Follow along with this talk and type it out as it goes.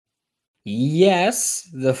Yes,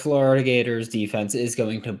 the Florida Gators defense is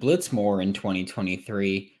going to blitz more in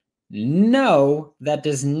 2023. No, that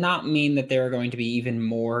does not mean that there are going to be even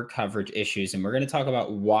more coverage issues. And we're going to talk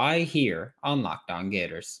about why here on Locked On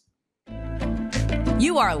Gators.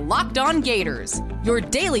 You are Locked On Gators, your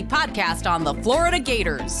daily podcast on the Florida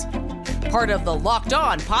Gators. Part of the Locked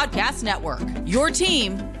On Podcast Network, your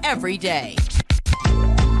team every day.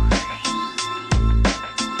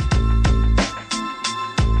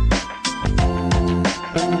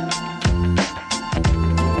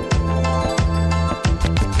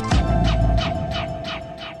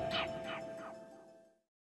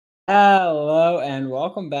 Hello, and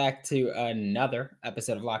welcome back to another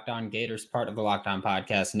episode of Locked On Gators, part of the Locked On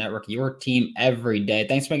Podcast Network, your team every day.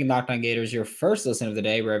 Thanks for making Locked On Gators your first listen of the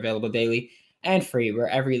day. We're available daily and free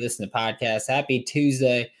wherever you listen to podcasts. Happy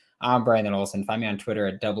Tuesday. I'm Brandon Olson. Find me on Twitter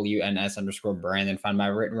at WNS_Brandon. Find my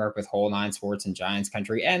written work with Whole Nine Sports and Giants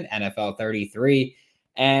Country and NFL 33.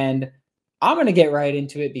 And I'm going to get right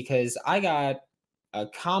into it because I got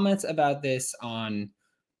comments about this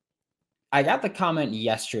I got the comment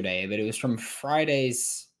yesterday, but it was from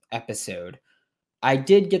Friday's episode. I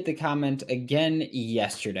did get the comment again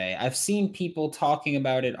yesterday. I've seen people talking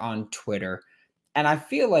about it on Twitter, and I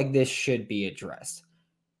feel like this should be addressed.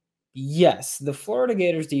 Yes, the Florida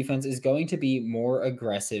Gators defense is going to be more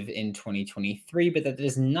aggressive in 2023, but that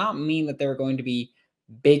does not mean that there are going to be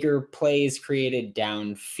bigger plays created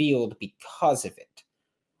downfield because of it.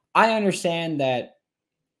 I understand that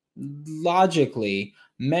logically,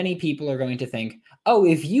 many people are going to think, oh,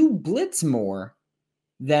 if you blitz more,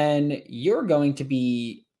 then you're going to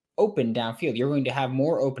be open downfield. You're going to have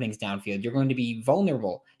more openings downfield. You're going to be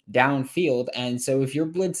vulnerable downfield. And so if your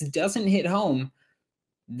blitz doesn't hit home,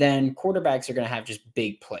 then quarterbacks are going to have just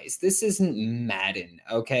big plays. This isn't Madden,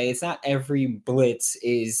 okay? It's not every blitz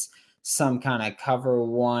is some kind of cover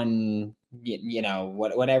one,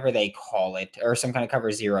 whatever they call it, or some kind of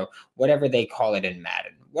cover zero, whatever they call it in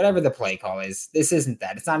Madden, whatever the play call is. This isn't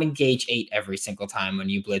that. It's not engage 8 every single time when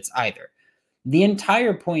you blitz either. The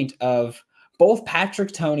entire point of both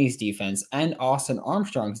Patrick Toney's defense and Austin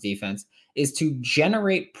Armstrong's defense is to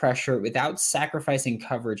generate pressure without sacrificing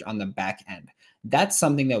coverage on the back end. That's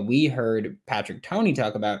something that we heard Patrick Toney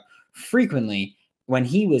talk about frequently when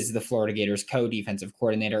he was the Florida Gators co-defensive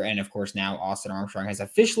coordinator. And of course, now Austin Armstrong has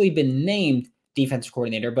officially been named defensive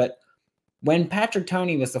coordinator. But when Patrick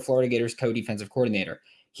Toney was the Florida Gators co-defensive coordinator,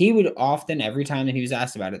 he would often, every time that he was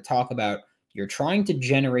asked about it, talk about you're trying to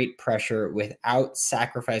generate pressure without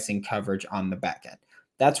sacrificing coverage on the back end.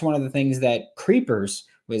 That's one of the things that creepers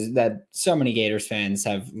was that so many Gators fans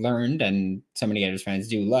have learned, and so many Gators fans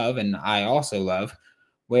do love, and I also love,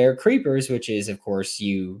 where creepers, which is, of course,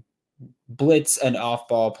 you blitz an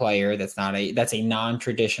off-ball player that's a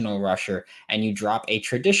non-traditional rusher, and you drop a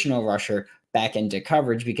traditional rusher back into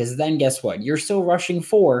coverage, because then guess what? You're still rushing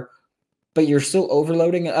 4, but you're still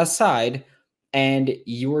overloading a side, and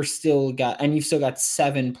you've still got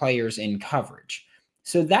 7 players in coverage.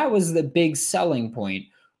 So that was the big selling point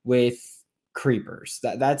with creepers.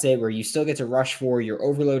 That's it, where you still get to rush 4. You're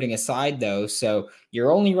overloading a side though, so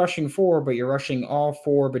you're only rushing 4, but you're rushing all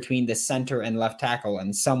 4 between the center and left tackle,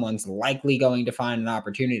 and someone's likely going to find an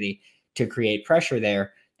opportunity to create pressure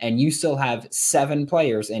there, and you still have 7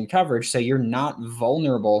 players in coverage, so you're not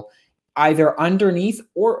vulnerable either underneath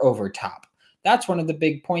or over top. That's one of the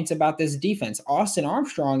big points about this defense. Austin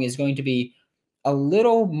Armstrong is going to be a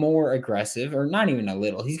little more aggressive, or not even a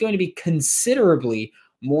little. He's going to be considerably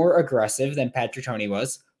more aggressive than Patrick Toney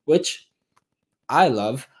was, which I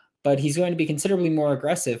love, but he's going to be considerably more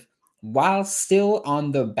aggressive while still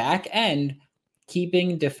on the back end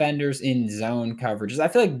keeping defenders in zone coverages. I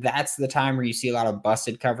feel like that's the time where you see a lot of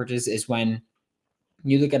busted coverages, is when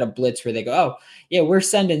you look at a blitz where they go, oh, yeah, we're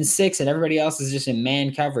sending 6 and everybody else is just in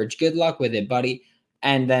man coverage. Good luck with it, buddy.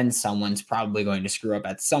 And then someone's probably going to screw up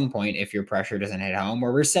at some point if your pressure doesn't hit home.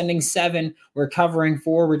 Or we're sending 7, we're covering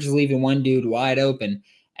 4, we're just leaving one dude wide open.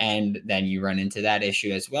 And then you run into that issue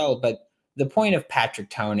as well. But the point of Patrick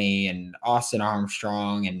Toney and Austin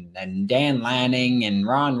Armstrong and Dan Lanning and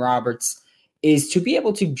Ron Roberts is to be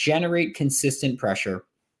able to generate consistent pressure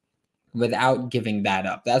without giving that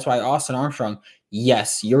up. That's why Austin Armstrong,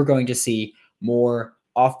 yes, you're going to see more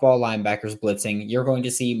off-ball linebackers blitzing. You're going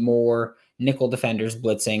to see more nickel defenders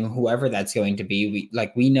blitzing, whoever that's going to be.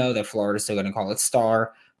 We know that Florida's still going to call it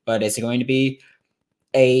star, but is it going to be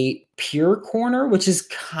a pure corner, which is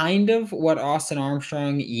kind of what Austin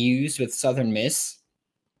Armstrong used with Southern Miss?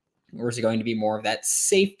 Or is it going to be more of that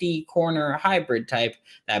safety corner hybrid type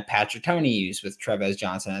that Patrick Toney used with Trevez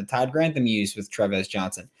Johnson and Todd Grantham used with Trevez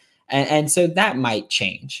Johnson? And so that might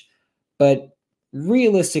change. But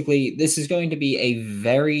realistically, this is going to be a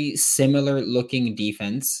very similar looking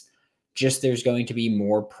defense. Just there's going to be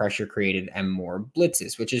more pressure created and more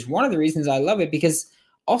blitzes, which is one of the reasons I love it, because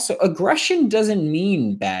also aggression doesn't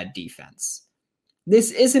mean bad defense.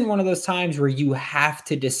 This isn't one of those times where you have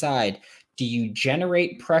to decide, do you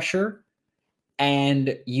generate pressure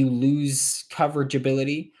and you lose coverage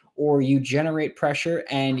ability, or you generate pressure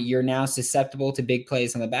and you're now susceptible to big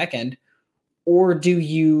plays on the back end, or do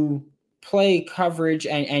you play coverage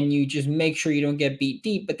and you just make sure you don't get beat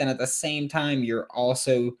deep, but then at the same time, you're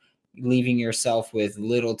also leaving yourself with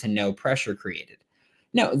little to no pressure created.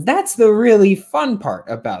 Now, that's the really fun part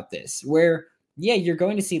about this, where, yeah, you're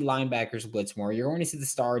going to see linebackers blitz more. You're going to see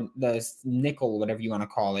the nickel, whatever you want to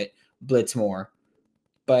call it, blitz more.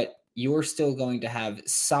 But you're still going to have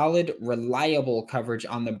solid, reliable coverage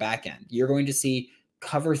on the back end. You're going to see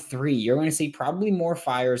cover 3. You're going to see probably more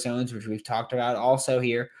fire zones, which we've talked about also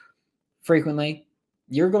here frequently.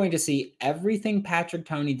 You're going to see everything Patrick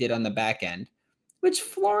Toney did on the back end, which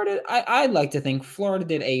Florida, I'd like to think Florida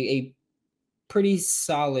did a pretty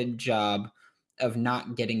solid job of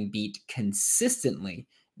not getting beat consistently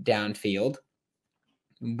downfield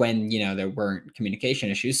when, there weren't communication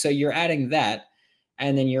issues. So you're adding that.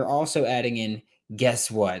 And then you're also adding in, guess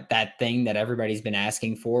what? That thing that everybody's been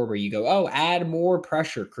asking for, where you go, oh, add more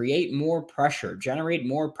pressure, create more pressure, generate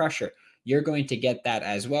more pressure. You're going to get that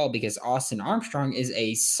as well, because Austin Armstrong is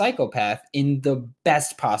a psychopath in the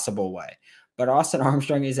best possible way. But Austin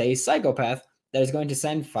Armstrong is a psychopath that is going to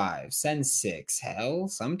send 5, send 6, hell,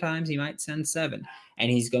 sometimes he might send 7. And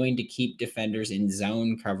he's going to keep defenders in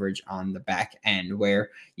zone coverage on the back end,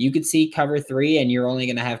 where you could see cover 3 and you're only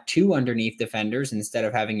going to have 2 underneath defenders instead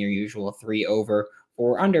of having your usual 3 over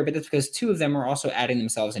or under. But that's because 2 of them are also adding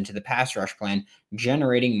themselves into the pass rush plan,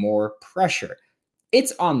 generating more pressure.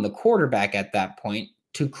 It's on the quarterback at that point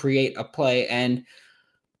to create a play. And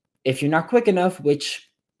if you're not quick enough, which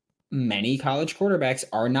many college quarterbacks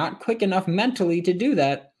are not quick enough mentally to do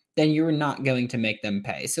that, then you're not going to make them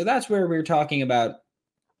pay. So that's where we're talking about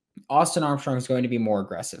Austin Armstrong is going to be more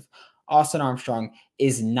aggressive. Austin Armstrong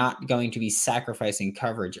is not going to be sacrificing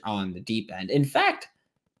coverage on the deep end. In fact,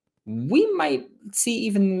 we might see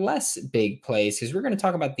even less big plays, because we're going to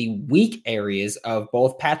talk about the weak areas of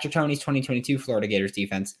both Patrick Toney's 2022 Florida Gators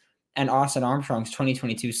defense and Austin Armstrong's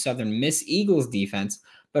 2022 Southern Miss Eagles defense.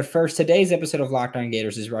 But first, today's episode of Locked On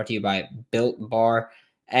Gators is brought to you by Built Bar.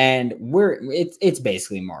 And it's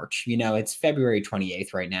basically March. It's February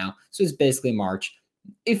 28th right now. So it's basically March.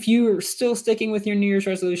 If you're still sticking with your New Year's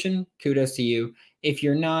resolution, kudos to you. If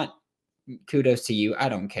you're not, kudos to you. I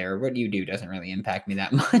don't care. What you do doesn't really impact me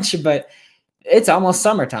that much, but it's almost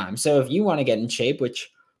summertime. So if you want to get in shape, which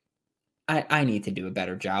I need to do a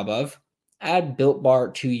better job of, add Built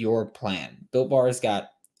Bar to your plan. Built Bar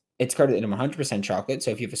it's coated in 100% chocolate.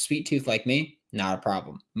 So if you have a sweet tooth like me, not a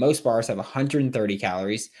problem. Most bars have 130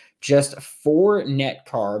 calories, just 4 net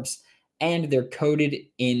carbs, and they're coated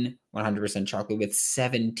in 100% chocolate with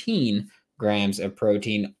 17 grams of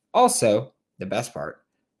protein. Also, the best part,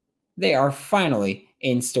 they are finally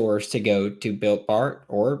in stores to go to Built Bar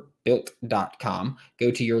or Built.com.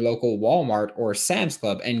 Go to your local Walmart or Sam's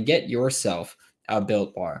Club and get yourself a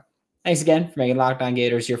Built Bar. Thanks again for making Locked On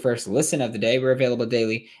Gators your first listen of the day. We're available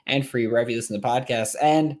daily and free wherever you listen to podcasts.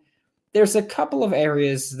 And there's a couple of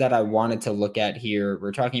areas that I wanted to look at here.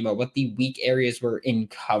 We're talking about what the weak areas were in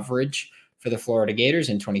coverage for the Florida Gators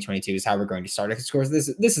in 2022 is how we're going to start it. Of course, this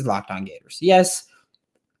is Locked On Gators. Yes,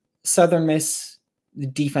 Southern Miss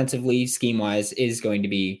defensively, scheme-wise, is going to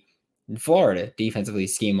be Florida defensively,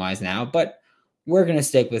 scheme-wise now. But we're going to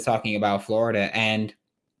stick with talking about Florida. And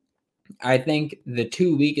I think the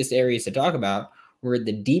 2 weakest areas to talk about were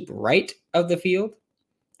the deep right of the field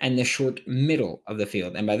and the short middle of the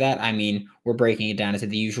field. And by that, I mean, we're breaking it down into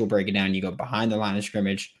the usual break it down. You go behind the line of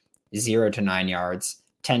scrimmage, 0 to 9 yards,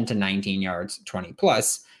 10 to 19 yards, 20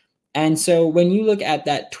 plus. And so when you look at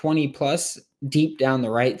that 20 plus deep down the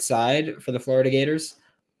right side for the Florida Gators,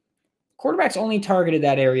 quarterbacks only targeted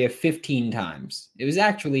that area 15 times. It was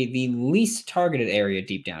actually the least targeted area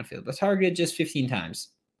deep downfield, but targeted just 15 times.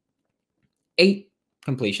 8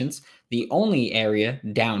 completions, the only area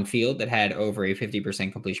downfield that had over a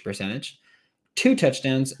 50% completion percentage. 2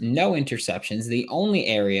 touchdowns, no interceptions, the only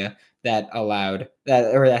area that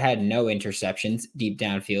had no interceptions deep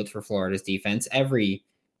downfield for Florida's defense.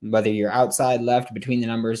 Whether you're outside left, between the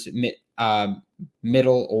numbers,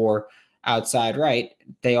 middle, or outside right,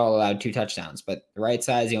 they all allowed 2 touchdowns. But the right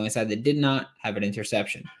side is the only side that did not have an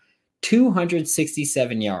interception.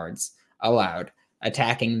 267 yards allowed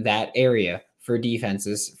attacking that area for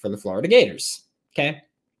defenses for the Florida Gators. Okay,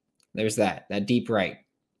 there's that deep right.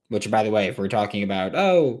 which, by the way, if we're talking about,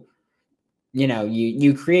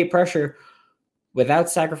 you create pressure without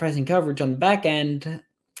sacrificing coverage on the back end,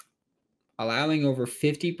 allowing over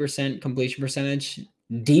 50% completion percentage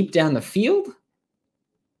deep down the field,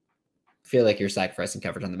 feel like you're sacrificing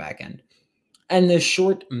coverage on the back end. And the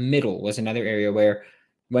short middle was another area where,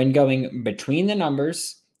 when going between the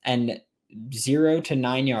numbers and 0 to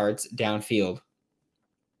 9 yards downfield,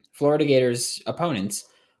 Florida Gators opponents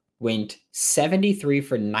went 73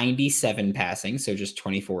 for 97 passing, so just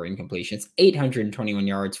 24 incompletions, 821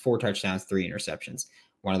 yards, 4 touchdowns, 3 interceptions.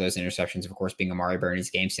 One of those interceptions, of course, being Amari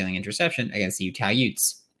Burney's game-stealing interception against the Utah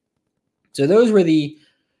Utes. So those were the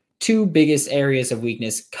two biggest areas of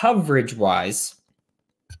weakness coverage-wise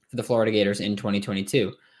for the Florida Gators in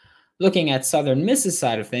 2022. Looking at Southern Miss's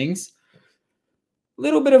side of things, a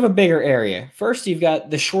little bit of a bigger area. First, you've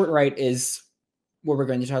got the short right is what we're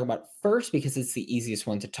going to talk about first because it's the easiest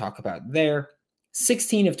one to talk about there.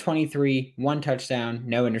 16 of 23, 1 touchdown,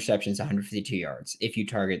 no interceptions, 152 yards. If you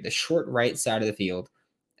target the short right side of the field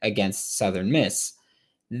against Southern Miss.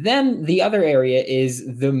 Then the other area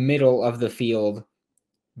is the middle of the field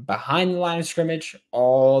behind the line of scrimmage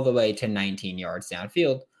all the way to 19 yards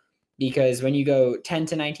downfield. Because when you go 10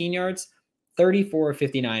 to 19 yards, 34 of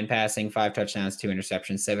 59 passing, 5 touchdowns, 2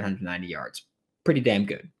 interceptions, 790 yards. Pretty damn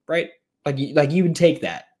good, right? Like you would take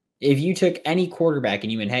that. If you took any quarterback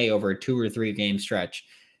and you went, hey, over a 2 or 3 game stretch,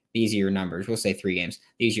 these are your numbers. We'll say 3 games.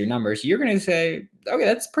 These are your numbers. You're going to say, okay,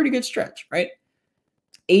 that's a pretty good stretch, right?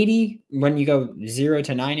 80, when you go 0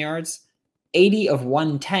 to 9 yards, 80 of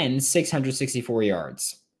 110, 664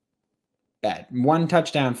 yards. Bad. 1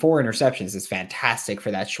 touchdown, 4 interceptions is fantastic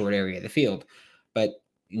for that short area of the field. But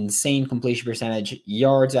insane completion percentage,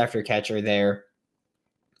 yards after catch are there.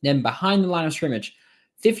 Then behind the line of scrimmage,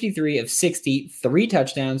 53 of 60, 3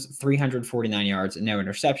 touchdowns, 349 yards, and no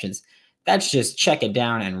interceptions. That's just check it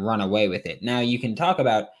down and run away with it. Now you can talk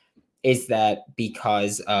about, is that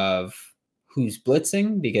because of who's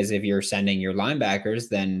blitzing? Because if you're sending your linebackers,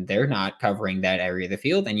 then they're not covering that area of the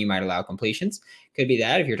field and you might allow completions. Could be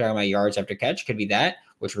that. If you're talking about yards after catch, could be that,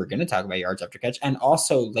 which we're going to talk about yards after catch. And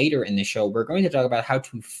also later in the show, we're going to talk about how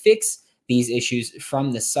to fix these issues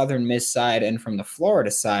from the Southern Miss side and from the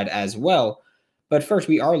Florida side as well. But first,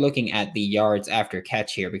 we are looking at the yards after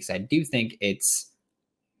catch here because I do think it's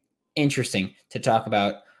interesting to talk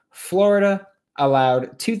about. Florida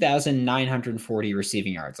allowed 2,940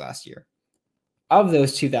 receiving yards last year. Of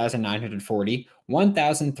those 2,940,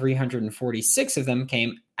 1,346 of them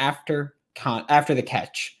came after the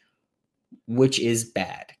catch, which is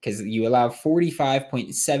bad because you allow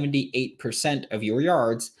 45.78% of your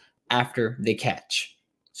yards after the catch.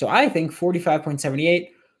 So I think 45.78,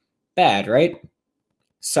 bad, right?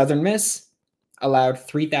 Southern Miss allowed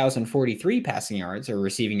 3,043 passing yards or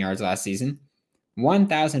receiving yards last season.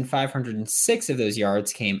 1,506 of those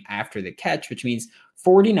yards came after the catch, which means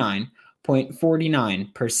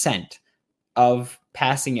 49.49% of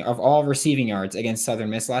all receiving yards against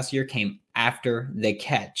Southern Miss last year came after the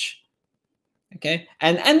catch. Okay.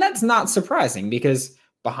 And that's not surprising because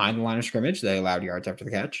behind the line of scrimmage, they allowed yards after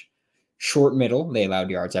the catch. Short middle, they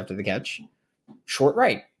allowed yards after the catch. Short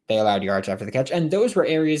right, they allowed yards after the catch. And those were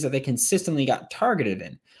areas that they consistently got targeted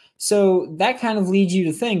in. So that kind of leads you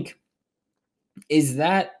to think, is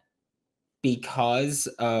that because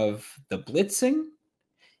of the blitzing?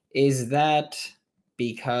 Is that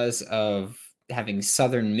because of having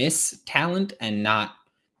Southern Miss talent and not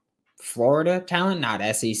Florida talent, not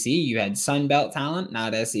SEC? You had Sun Belt talent,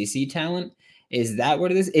 not SEC talent. Is that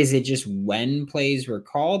what it is? Is it just when plays were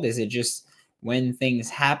called? Is it just when things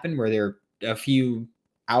happen where there are a few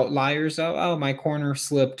outliers? Oh, my corner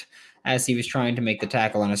slipped as he was trying to make the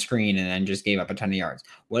tackle on a screen and then just gave up a ton of yards.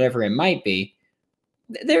 Whatever it might be,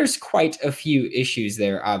 there's quite a few issues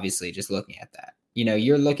there, obviously, just looking at that.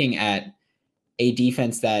 You're looking at a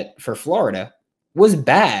defense that, for Florida, was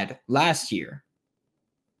bad last year.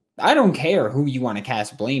 I don't care who you want to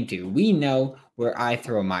cast blame to. We know where I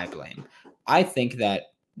throw my blame. I think that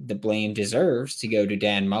the blame deserves to go to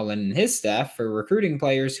Dan Mullen and his staff for recruiting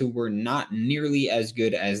players who were not nearly as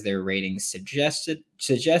good as their ratings suggested,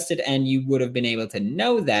 and you would have been able to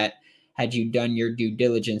know that had you done your due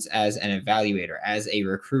diligence as an evaluator, as a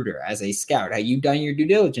recruiter, as a scout. Had you done your due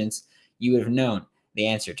diligence, you would have known the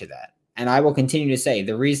answer to that. And I will continue to say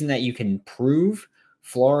the reason that you can prove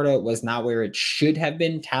Florida was not where it should have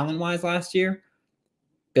been talent-wise last year,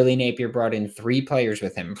 Billy Napier brought in 3 players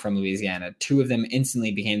with him from Louisiana. 2 of them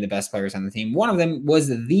instantly became the best players on the team. One of them was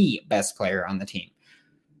the best player on the team.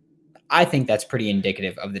 I think that's pretty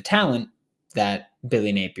indicative of the talent that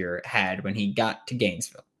Billy Napier had when he got to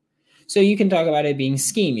Gainesville. So you can talk about it being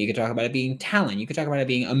scheme. You could talk about it being talent. You could talk about it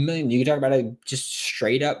being a million. You could talk about it just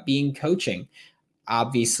straight up being coaching.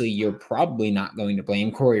 Obviously, you're probably not going to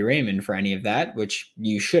blame Corey Raymond for any of that, which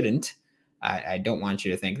you shouldn't. I don't want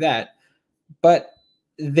you to think that. But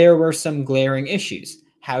there were some glaring issues.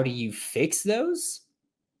 How do you fix those?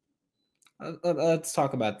 Let's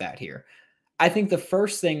talk about that here. I think the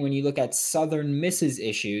first thing when you look at Southern Miss's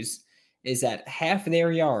issues is that half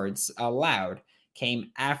their yards allowed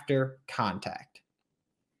came after contact.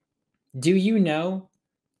 Do you know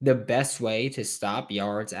the best way to stop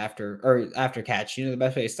yards after catch? You know the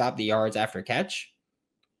best way to stop the yards after catch?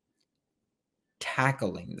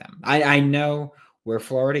 Tackling them. I know we're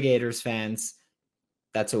Florida Gators fans.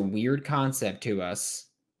 That's a weird concept to us,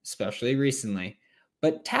 especially recently.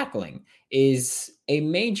 But tackling is a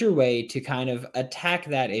major way to kind of attack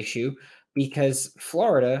that issue because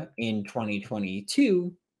Florida in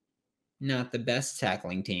 2022, not the best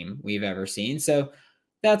tackling team we've ever seen. So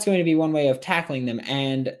that's going to be one way of tackling them.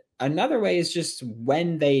 And another way is just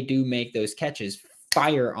when they do make those catches,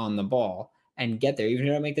 fire on the ball and get there. Even if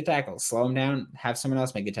you don't make the tackle, slow them down, have someone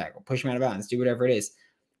else make the tackle, push them out of bounds, do whatever it is.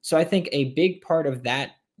 So I think a big part of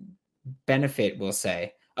that benefit, we'll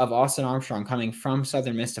say, of Austin Armstrong coming from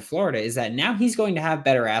Southern Miss to Florida is that now he's going to have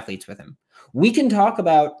better athletes with him. We can talk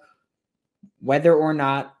about whether or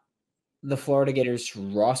not the Florida Gators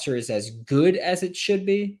roster is as good as it should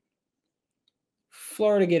be.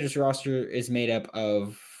 Florida Gators roster is made up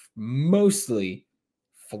of mostly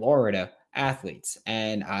Florida athletes.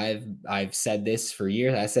 And I've said this for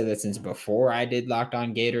years. I said that since before I did Locked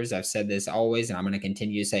On Gators. I've said this always, and I'm going to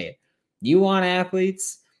continue to say it. You want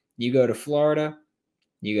athletes, you go to Florida,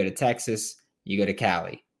 you go to Texas, you go to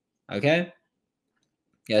Cali. Okay?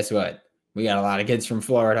 Guess what? We got a lot of kids from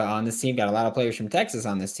Florida on this team, got a lot of players from Texas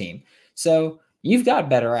on this team. So you've got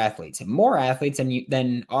better athletes, more athletes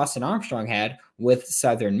than Austin Armstrong had with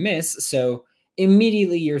Southern Miss. So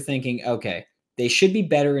immediately you're thinking, okay, they should be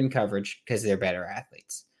better in coverage because they're better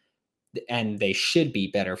athletes. And they should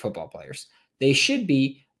be better football players. They should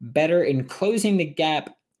be better in closing the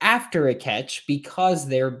gap after a catch because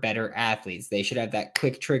they're better athletes. They should have that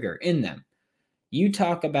quick trigger in them. You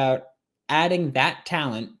talk about adding that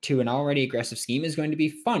talent to an already aggressive scheme is going to be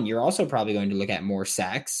fun. You're also probably going to look at more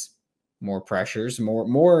sacks, more pressures,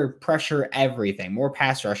 more pressure everything, more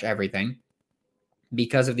pass rush everything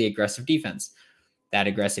because of the aggressive defense. That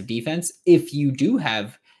aggressive defense, if you do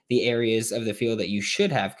have the areas of the field that you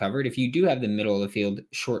should have covered, if you do have the middle of the field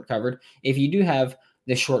short covered, if you do have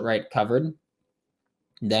the short right covered,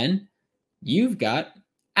 then you've got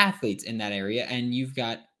athletes in that area and you've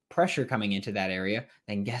got pressure coming into that area,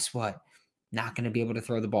 then guess what? Not going to be able to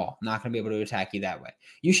throw the ball, not going to be able to attack you that way.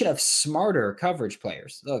 You should have smarter coverage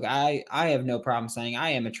players. Look, I have no problem saying I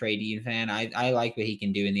am a Trey Dean fan. I like what he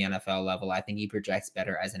can do in the NFL level. I think he projects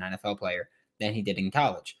better as an NFL player than he did in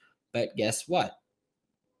college. But guess what?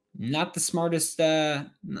 Not the smartest,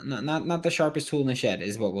 not the sharpest tool in the shed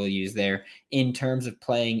is what we'll use there in terms of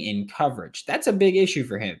playing in coverage. That's a big issue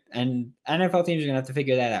for him. And NFL teams are going to have to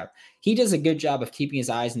figure that out. He does a good job of keeping his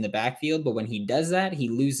eyes in the backfield, but when he does that, he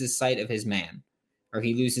loses sight of his man, or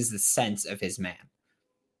he loses the sense of his man.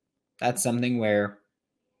 That's something where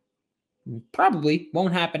probably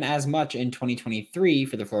won't happen as much in 2023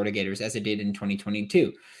 for the Florida Gators as it did in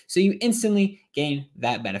 2022. So you instantly gain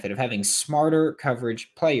that benefit of having smarter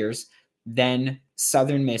coverage players than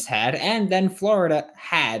Southern Miss had and then Florida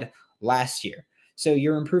had last year. So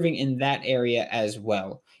you're improving in that area as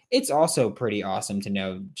well. It's also pretty awesome to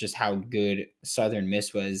know just how good Southern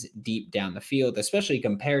Miss was deep down the field, especially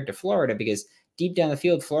compared to Florida, because deep down the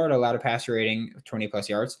field, Florida allowed a passer rating of 20 plus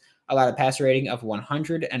yards, allowed a passer rating of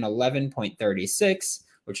 111.36,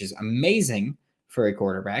 which is amazing for a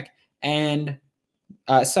quarterback. And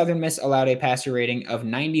Southern Miss allowed a passer rating of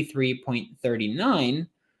 93.39,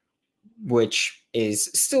 which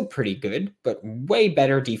is still pretty good, but way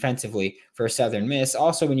better defensively for Southern Miss.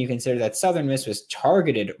 Also, when you consider that Southern Miss was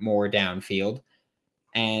targeted more downfield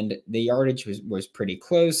and the yardage was pretty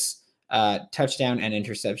close, touchdown and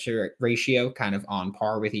interception ratio kind of on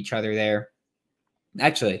par with each other there.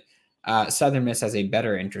 Actually, Southern Miss has a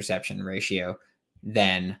better interception ratio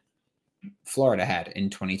than Florida had in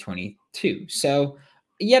 2022. So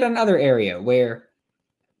yet another area where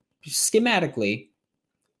schematically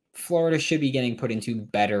Florida should be getting put into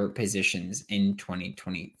better positions in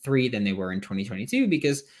 2023 than they were in 2022,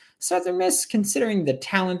 because Southern Miss, considering the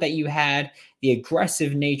talent that you had, the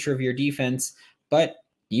aggressive nature of your defense, but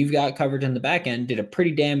you've got covered in the back end, did a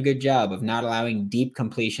pretty damn good job of not allowing deep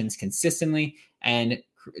completions consistently and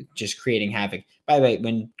just creating havoc. By the way,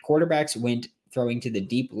 when quarterbacks went throwing to the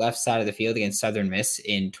deep left side of the field against Southern Miss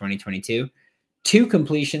in 2022. 2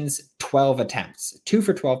 completions, 12 attempts, 2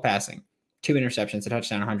 for 12 passing, 2 interceptions, a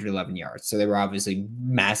touchdown, 111 yards. So they were obviously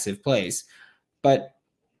massive plays, but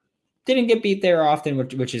didn't get beat there often,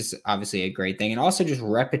 which is obviously a great thing. And also just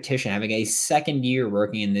repetition, having a second year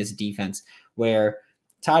working in this defense where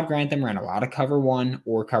Todd Grantham ran a lot of cover 1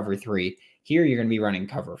 or cover 3. Here you're going to be running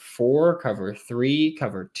cover 4, cover 3,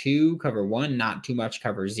 cover 2, cover 1, not too much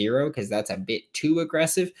cover 0 because that's a bit too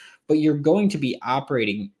aggressive, but you're going to be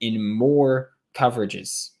operating in more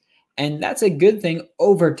coverages. And that's a good thing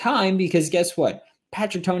over time because guess what?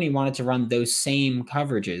 Patrick Toney wanted to run those same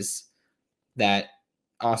coverages that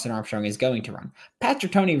Austin Armstrong is going to run.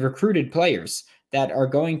 Patrick Toney recruited players that are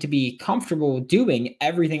going to be comfortable doing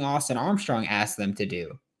everything Austin Armstrong asked them to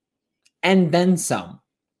do, and then some.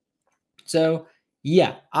 So,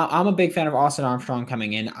 yeah, I'm a big fan of Austin Armstrong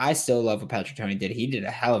coming in. I still love what Patrick Toney did. He did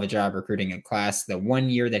a hell of a job recruiting a class the 1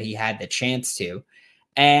 year that he had the chance to,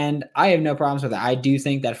 and I have no problems with it. I do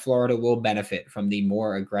think that Florida will benefit from the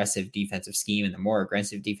more aggressive defensive scheme and the more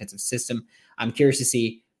aggressive defensive system. I'm curious to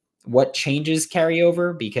see what changes carry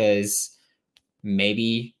over because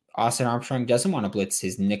maybe Austin Armstrong doesn't want to blitz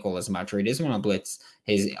his nickel as much, or he doesn't want to blitz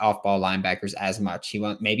his off-ball linebackers as much.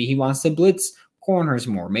 Maybe he wants to blitz corners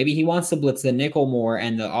more. Maybe he wants to blitz the nickel more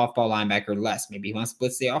and the off-ball linebacker less. Maybe he wants to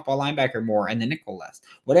blitz the off-ball linebacker more and the nickel less.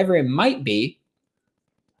 Whatever it might be,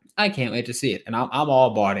 I can't wait to see it. And I'm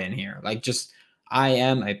all bought in here. I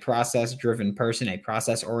am a process-driven person, a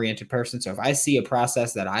process-oriented person. So if I see a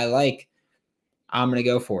process that I like, I'm going to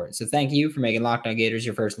go for it. So thank you for making Locked On Gators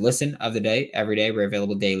your first listen of the day. Every day, we're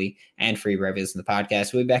available daily and free wherever you listen to the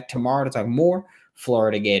podcast. We'll be back tomorrow to talk more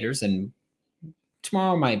Florida Gators, and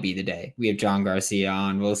tomorrow might be the day. We have John Garcia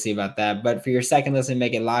on. We'll see about that. But for your second listen,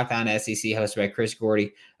 make it Locked On SEC, hosted by Chris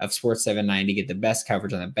Gordy of Sports 790. Get the best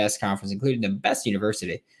coverage on the best conference, including the best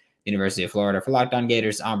university, the University of Florida. For Locked On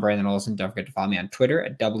Gators, I'm Brandon Olson. Don't forget to follow me on Twitter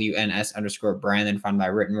at WNS_Brandon. Find my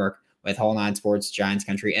written work with Whole 9 Sports, Giants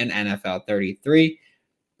Country, and NFL 33.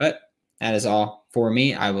 But that is all for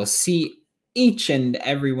me. I will see each and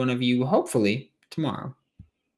every one of you, hopefully, tomorrow.